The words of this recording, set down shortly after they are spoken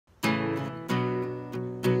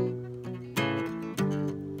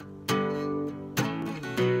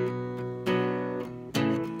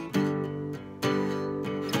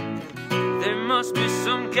must be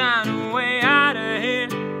some kind of way out of here,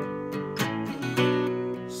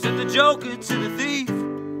 said the joker to the thief.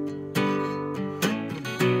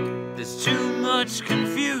 There's too much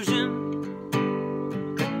confusion,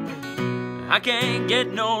 I can't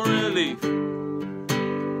get no relief.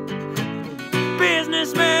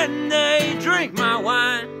 Businessmen, they drink my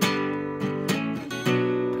wine,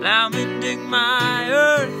 plowmen dig my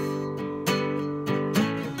earth.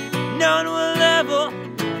 None will ever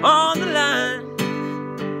on the line,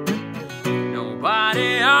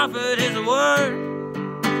 nobody offered his word.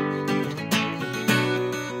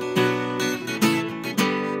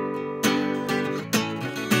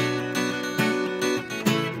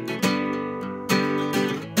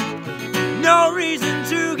 No reason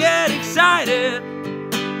to get excited,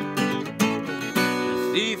 the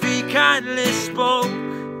thief he kindly spoke.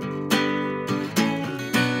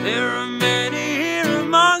 There are many here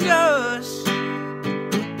among us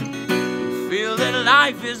who feel that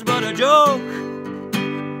life is but a joke.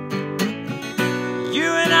 You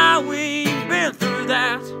and I, we've been through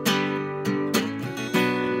that,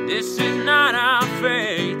 and this is not our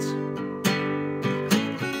fate.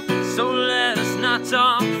 So let us not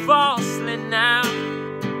talk falsely now,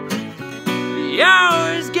 the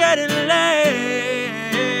hour is getting late.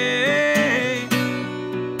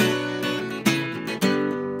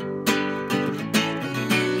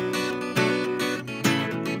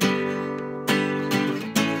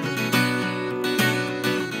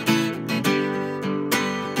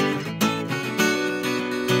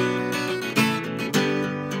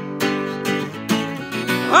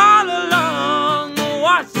 All along the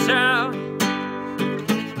Watchtower,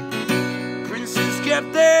 princes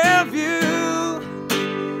kept their view,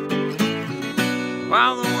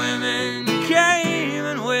 while the women came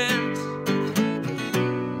and went,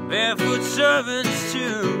 barefoot servants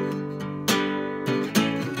too.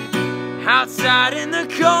 Outside in the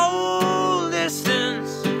cold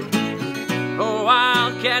distance, a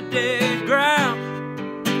wildcat day